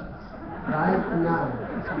barangay officials. Right now.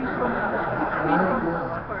 Right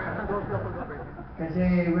now.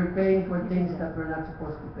 Kasi we're paying for things that we're not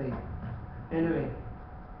supposed to pay. Anyway.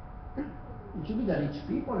 It should be the rich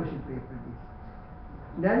people who should pay for this.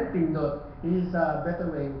 Then, pindot. This is a better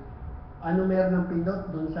way. Ano meron ng pindot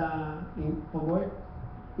dun sa Infoboard?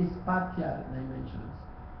 Spatial dimensions.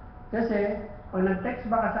 Kasi, pag nag-text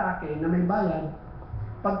ba ka sa akin na may bayad,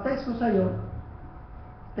 pag text ko sa'yo,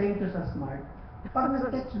 thank you sa smart. Pag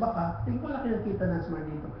nag-text ba ka, tingin ko lang kinakita ng smart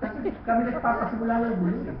dito. Kasi kami nagpapasimula ng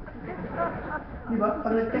gulo. Diba?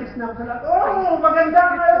 Pag nag-text na ako sa lahat, oh, maganda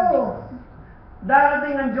kayo!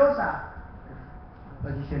 Darating ang Diyos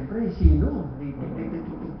Kasi siyempre, sino?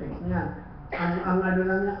 Text na yan. Ang ano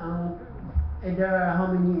lang niya, there are how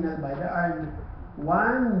many inalbay? There are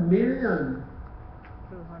 1 million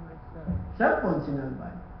cellphones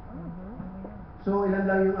inalbay. So,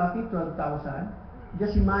 ilan lang yung aking 12,000?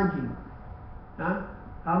 Just imagine.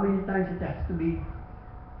 How many times it has to be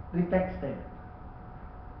retexted?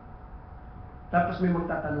 Tapos may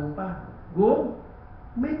magtatanong pa, Go,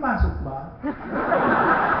 may pasok ba?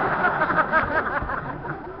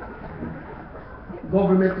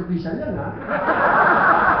 Government official yan,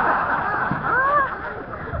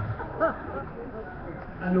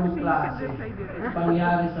 Anong klase?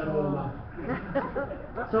 Pangyari sa Roma.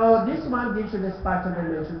 So, this one gives you the spatial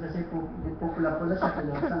dimension kasi pupula-pula siya,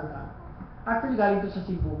 pinasang ka. Actually, galing to sa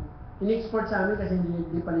Cebu. In-export sa amin kasi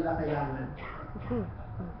hindi pa nila kailangan.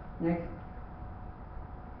 Next.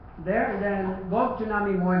 There, and then, Gulf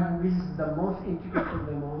Tsunami Warning. This is the most intricate of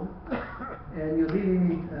them all. And you really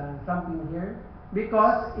need something here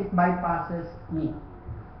because it bypasses me.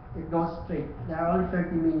 It goes straight. There are only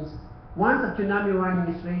 30 minutes. Once a tsunami warning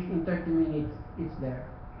is raised in 30 minutes, it's there.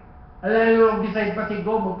 Alam mo, decide pa si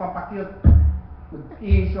Go, magpapakyot.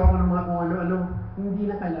 Mag-i-issue ako ng mga kung ano-ano.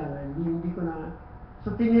 Hindi na kailangan. Hindi ko na.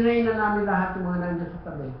 So, tinirain na namin lahat yung mga nandiyan sa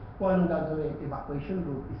tabi. Kung anong gagawin. Evacuation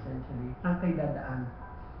route, essentially. Saan kayo dadaan?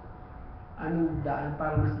 anong daan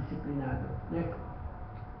para mas disiplinado. Next.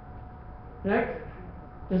 Next.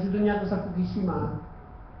 Kasi doon yata sa Fukushima,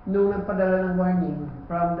 nung nagpadala ng warning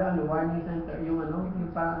from the warning center, yung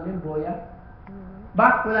parang boya,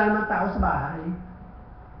 wala naman tao sa bahay.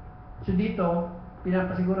 So dito,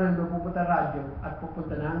 pinapasiguran na pupunta radyo at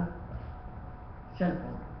pupunta ng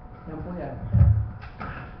cellphone. Yan po yan.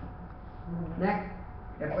 Next.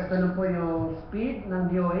 Ito na po yung speed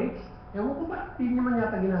ng DOH. Ewan ko ba, hindi naman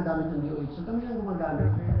yata ginagamit ng DOH. So kami lang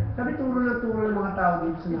gumagamit. Sabi, turo ng mga tao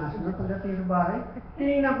dito sa national. Pagdating sa bahay,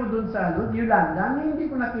 tinignan ko dun sa Yolanda, na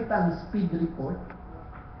hindi ko nakita ang speed report.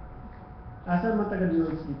 Asan mga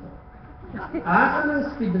taga-DOH dito? Asan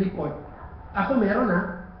ang speed report? Ako meron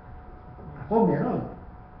Ako meron.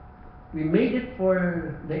 We made it for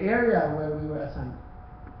the area where we were assigned.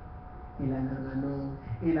 Ilan ang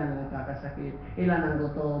ilan ang nakakasakit, ilan ang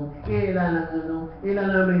gutom, ilan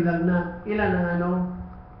ang may lagnat, ilan ang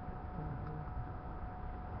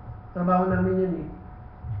trabaho namin yan eh.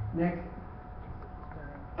 Next.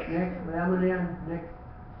 Bayan mo na yan. Next.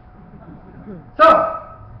 So,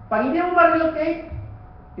 pag hindi mo ma-relocate,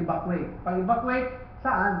 evacuate. Pag evacuate,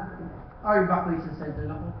 saan? Our evacuation center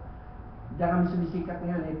lang po. Diyan kami sumisikat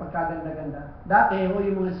ngayon eh, pagkaganda-ganda. Dati,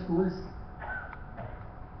 yung mga schools,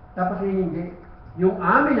 tapos hindi. Yung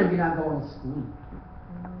amin ang ginagawang school.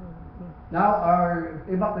 Now, our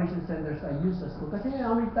evacuation centers are used as school. Kasi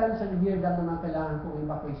how many times a year lang naman kailangan kong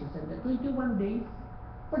evacuation center? 21 days.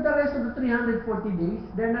 For the rest of the 340 days,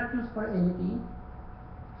 they're not used for anything.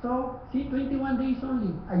 So, see, 21 days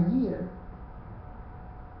only, a year.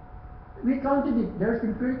 We counted it. There's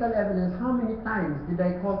empirical evidence. How many times did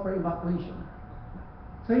I call for evacuation?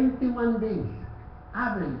 21 days.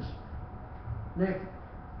 Average. Next.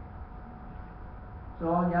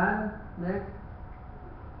 So, yan. Next.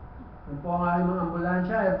 Yan po ang aking mga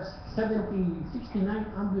ambulansya. I have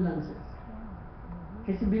 69 ambulances.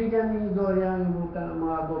 Kasi binigyan ni Gloria yung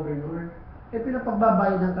mga governor.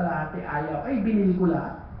 Pinapagbabayad ng kalahati, ayaw. Ay, binili ko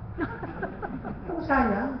lahat. So,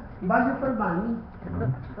 sayang. Value for money.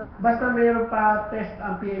 Basta mayroon pa test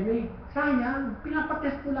ang PMA. Sayang.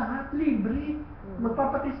 Pinapatest ko lahat. Libre.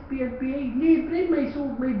 Magpapatest PNPA. Libre.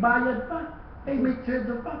 May bayad pa. Ay, may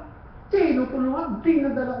treasure pa. Sino ko naman? Di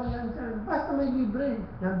nadala ko yan dyan. Basta may libre.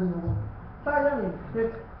 Nandun ako. Sayang eh.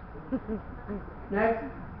 Next.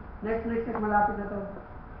 Malapit na to.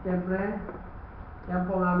 Siyempre, yan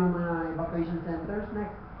po ang aming mga evacuation centers.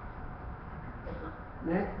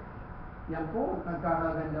 Next. Yan po.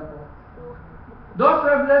 Nagkakaganda po. Those who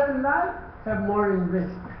have less in life have more in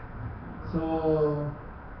risk. So,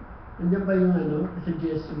 nandiyan ba yung sa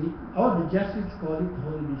Jesuit? Oh, the Jesuits call it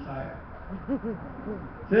Holy Desire.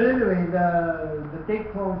 So anyway, the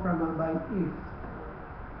take home from our bite is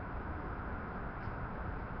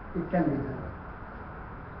it can be done.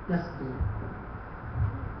 Just do it.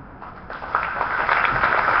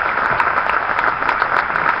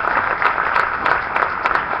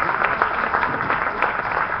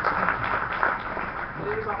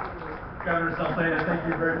 Governor Salcedo, thank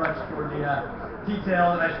you very much for the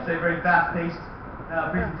detailed, and I should say very fast-paced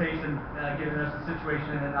presentation, giving us the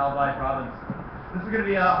situation in Albay province. This is going to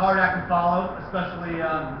be a hard act to follow, especially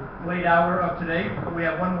late hour of today. We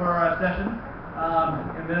have one more session.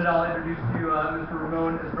 In a minute I'll introduce to you Mr.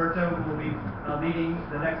 Romulo Foundation, who will be leading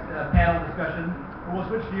the next panel discussion. We'll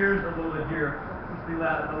switch gears a little bit here.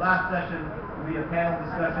 The last session will be a panel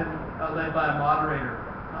discussion led by a moderator.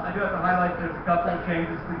 I do have to highlight there's a couple of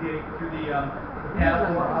changes to the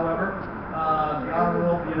panel, however. The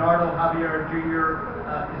Honorable Leonardo Javier Jr.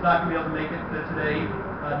 Is not going to be able to make it today,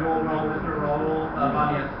 nor will Mr. Raul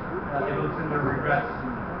Banias, in their regrets.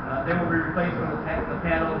 They will be replaced on the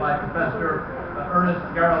panel by Professor Ernest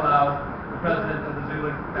Garilau, the President of the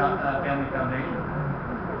Zuellig Family Foundation.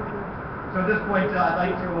 So at this point, I'd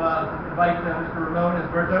like to invite Mr. Romulo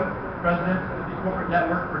Foundation, President of the Corporate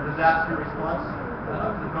Network for Disaster Response,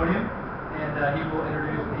 to the podium, and he will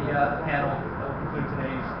introduce the panel that will conclude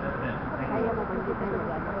today's event. Thank you.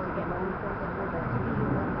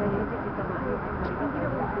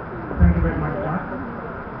 Thank you very much, Mark.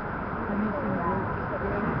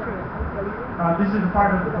 This is the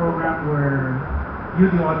part of the program where you,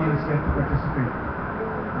 the audience, get to participate,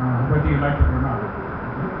 whether you like it or not.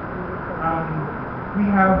 We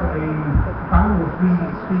have a panel of three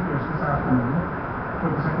speakers this afternoon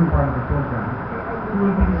for the second part of the program, who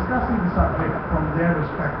will be discussing the subject from their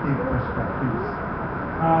respective perspectives.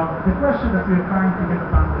 The question that we're trying to get the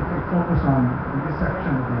panel to focus on in this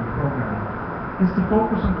section of the program is to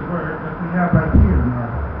focus on the word that we have right here in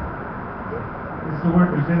our, it's the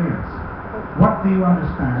word resilience. What do you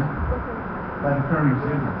understand by the term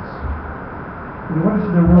resilience? what is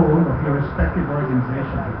the role of your respective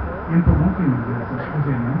organization in promoting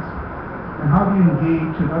resilience, and how do you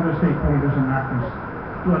engage with other stakeholders and actors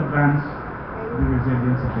to advance the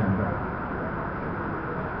resilience agenda?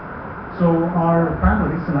 So our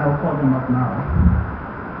panelists, and I will call them up now,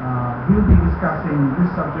 will be discussing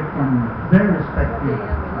this subject from their respective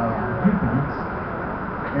viewpoints,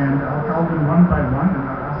 and I'll call them one by one, and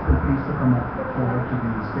I'll ask them please to come up forward to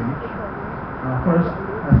the stage. First,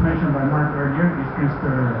 as mentioned by Mark earlier, is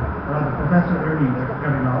Professor Ernie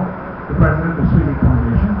Garilao, the President of Zuellig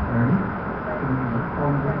Foundation. Ernie, can you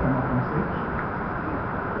call him to come up on stage?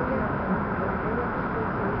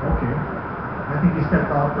 Okay. I think he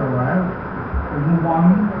stepped out for a while. We'll move on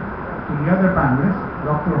to the other panelist,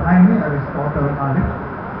 Dr. Jaime Aristotle Alip,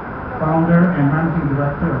 founder and managing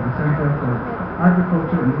director of the Center for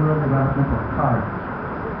Agriculture and Rural Development, or CARD.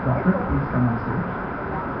 Doctor, please come on stage.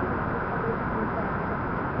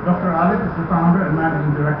 Dr. Alip is the founder and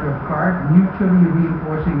managing director of CARD, Mutually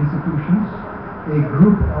Reinforcing Institutions, a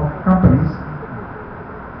group of companies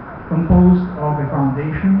composed of a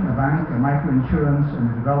foundation, a bank, a microinsurance, and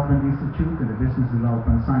a development institute, and a business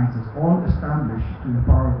development sciences, all established to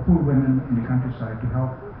empower poor women in the countryside to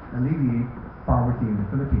help alleviate poverty in the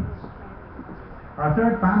Philippines. Our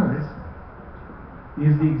third panelist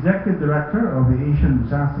is the executive director of the Asian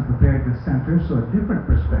Disaster Preparedness Center, so a different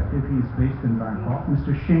perspective. He is based in Bangkok,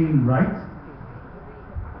 Mr. Shane Wright.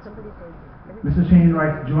 Mr. Shane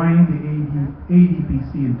Wright joined the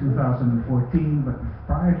ADPC in 2014, but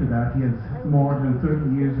prior to that he has more than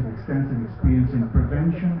 30 years of extensive experience in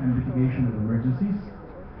prevention and mitigation of emergencies.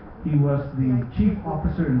 He was the Chief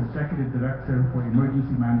Officer and Executive Director for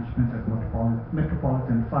Emergency Management at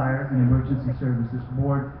Metropolitan Fire and Emergency Services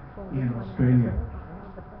Board in Australia.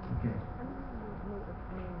 Okay.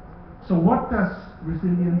 So what does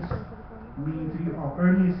resilience mean to you? Oh,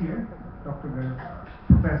 Ernie is here. Dr.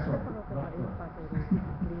 Professor. Doctor.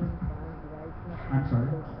 I'm sorry.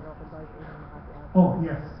 Oh,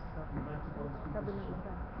 yes.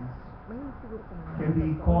 Can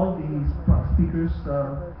we call the speakers to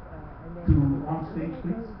on stage,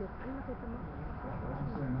 please?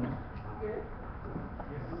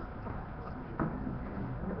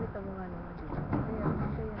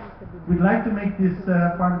 We'd like to make this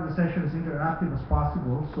part of the session as interactive as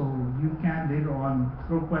possible, so you can later on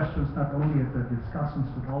throw questions not only at the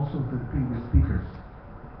discussants but also to the previous speakers.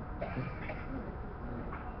 Okay.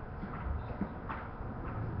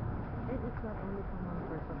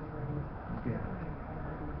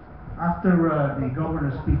 After the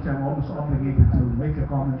governor's speech, I'm almost obligated to make a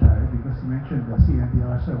commentary because he mentioned the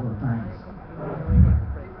CNDR several times.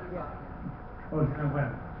 Oh, well.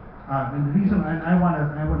 And the reason I want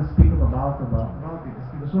to speak about it is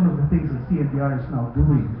because one of the things that CNDR is now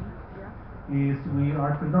doing is we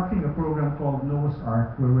are conducting a program called Noah's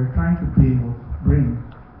Ark, where we're trying to bring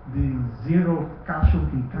the zero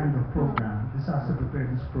casualty kind of program, disaster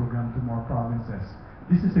preparedness program, to more provinces.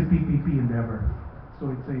 This is a PPP endeavor,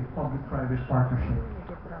 so it's a public-private partnership,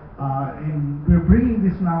 and we're bringing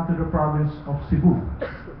this now to the province of Cebu.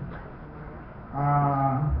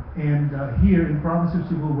 Here in the province of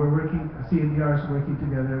Cebu, we're working, CNDR is working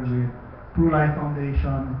together with PruLife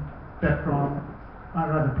Foundation, Petron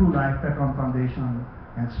Foundation,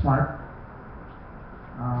 and SMART,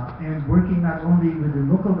 and working not only with the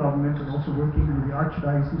local government, but also working with the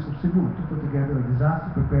Archdiocese of Cebu to put together a disaster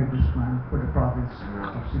preparedness plan for the province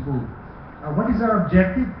of Cebu. What is our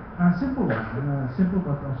objective? A simple one, a simple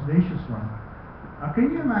but audacious one.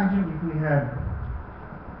 Can you imagine if we had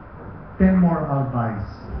 10 more albais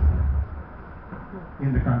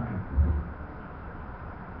in the country?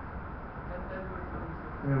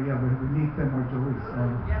 Yeah, we need 10 more Joeys.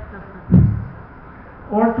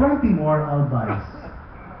 Or 20 more albais.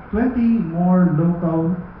 20 more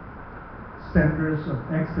local centers of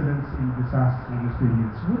excellence in disaster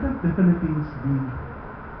resilience. Wouldn't the Philippines be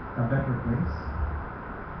a better place?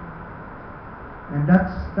 And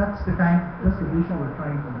that's the vision we're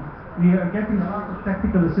trying to do. We are getting a lot of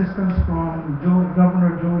technical assistance from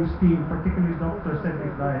Governor Joey's team, particularly Dr.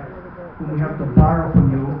 Cedric Lai, whom we have to borrow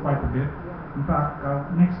from you quite a bit. In fact,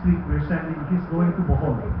 next week he's going to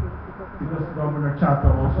Bohol, because Governor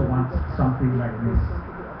Chato also wants something like this.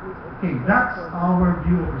 Okay, that's our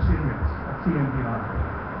view of resilience at CNDR.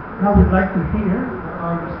 Now we'd like to hear what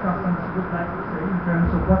our discussants would like to say in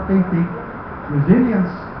terms of what they think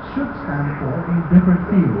resilience should stand for in different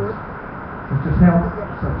fields, such as health,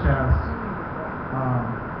 such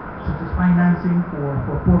as financing for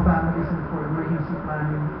poor families and for emergency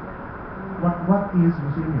planning. What is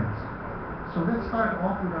resilience? So let's start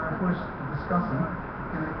off with our first discussant.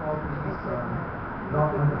 Can I call please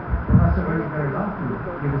Professor Ernie Garilao?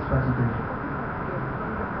 give his presentation.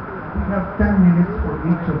 We have 10 minutes for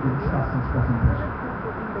each of the discussants' presentation.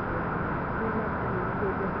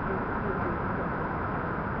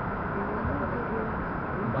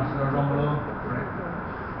 Ambassador Romulo,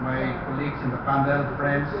 my colleagues in the panel,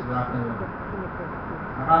 friends, good afternoon.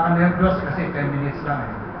 Nakaka-nervyos kasi 10 minutes lang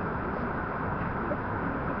eh.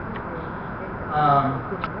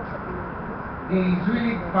 The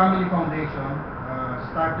Zuellig Family Foundation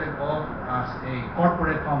started off as a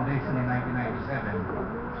corporate foundation in 1997.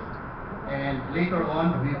 And later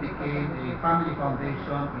on, we became a family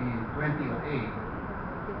foundation in 2008.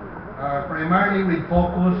 Primarily with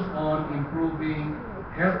focus on improving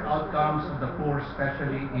health outcomes of the poor,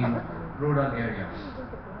 especially in rural areas.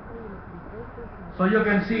 So you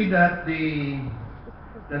can see that the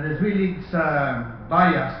Zuellig's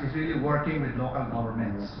bias is really working with local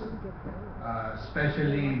governments,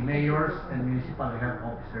 especially mayors and municipal health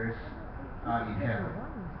officers in health.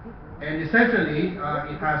 And essentially,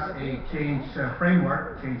 it has a change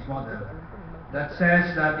framework, change model, that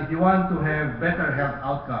says that if you want to have better health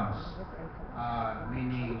outcomes,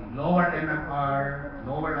 meaning lower MMR,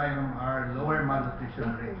 lower IMR, lower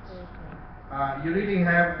malnutrition rates, you really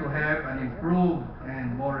have to have an improved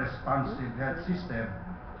and more responsive health system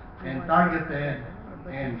and targeted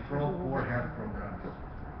and pro-poor health programs.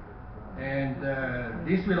 And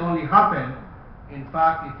this will only happen, in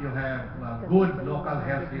fact, if you have good local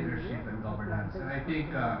health leadership and governance. And I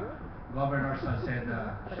think Governor said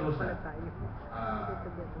shows that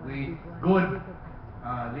with good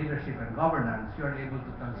leadership and governance, you are able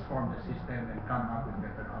to transform the system and come up with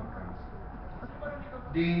better outcomes.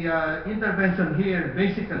 The intervention here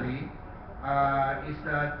basically is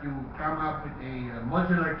that you come up with a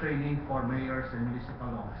modular training for mayors and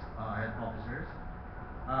municipal health officers.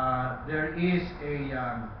 There is a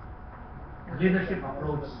leadership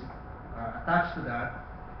approach attached to that,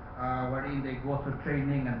 wherein they go through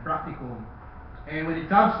training and practicum. And when it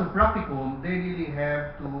comes to practicum, they really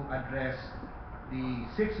have to address the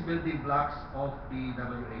 6 building blocks of the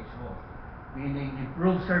WHO, meaning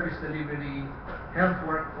improved service delivery, health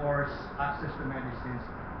workforce, access to medicines,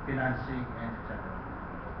 financing, and etc.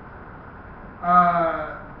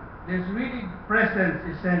 There's really presence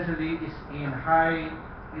essentially is in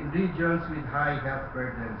regions with high health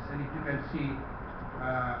burdens. And if you can see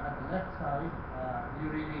at the left side, you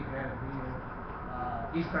really have here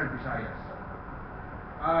Eastern Visayas.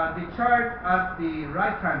 The chart at the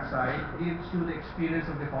right-hand side gives you the experience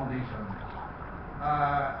of the foundation.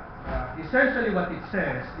 Essentially what it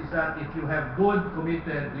says is that if you have good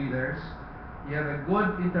committed leaders, you have a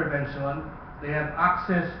good intervention, they have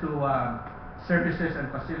access to services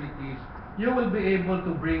and facilities, you will be able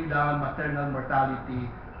to bring down maternal mortality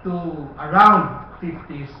to around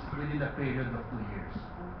 50s within a period of 2 years.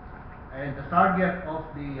 And the target of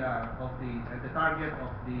the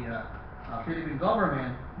Philippine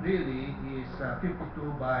government really is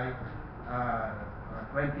 52 by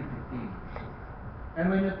 2015. And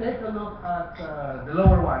when you take a look at the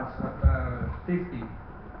lower ones, at 50,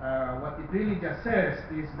 what it really just says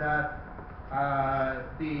is that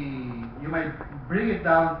you might bring it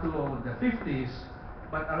down to the 50s,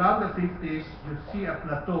 but around the 50s you see a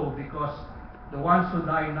plateau because the ones who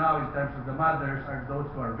die now in terms of the mothers are those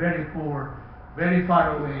who are very poor, very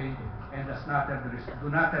far away, and do not have the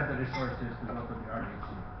resources to go to the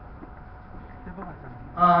RHC.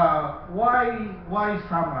 Why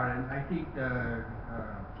summer? And I think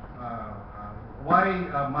why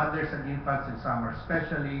mothers and infants in summer,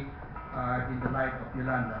 especially in the light of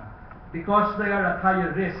Yolanda? Because they are at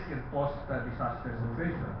higher risk in post-disaster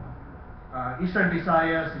situation. Eastern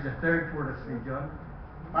Visayas is the third poorest region.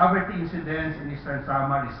 Poverty incidence in Eastern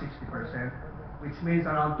Samar is 60%, which means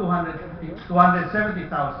around 270,000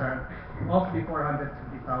 of the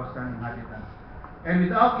 450,000 inhabitants. And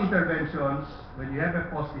without interventions, when you have a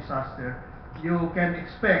post-disaster, you can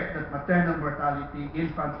expect that maternal mortality,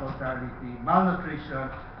 infant mortality, malnutrition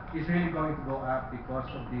is really going to go up because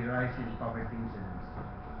of the rise in poverty incidence.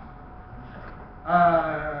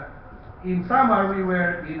 In Samar, we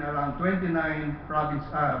were in around 29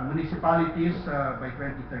 municipalities by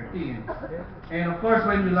 2013. And of course,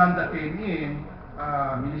 when Yolanda came in,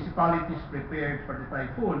 municipalities prepared for the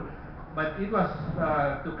typhoon, but it was,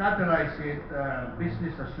 to categorize it,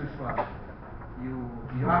 business as usual.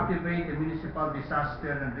 You activate a municipal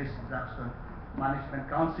disaster and risk reduction management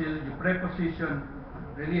council, you preposition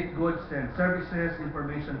relief goods and services,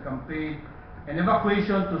 information campaign, and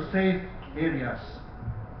evacuation to safe areas.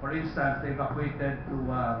 For instance, they evacuated to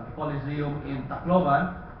Coliseum in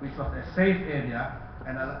Tacloban, which was a safe area,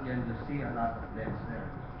 and you see a lot of deaths there.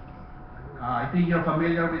 I think you're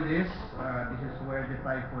familiar with this. This is where the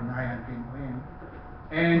Typhoon Haiyan came in.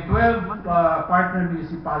 And 12 partner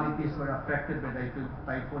municipalities were affected by the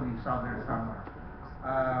typhoon in southern Samar.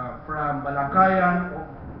 From Balangkayan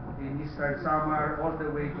in eastern Samar all the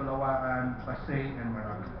way to Lawaan, Pasay, and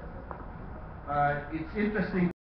Marami. It's interesting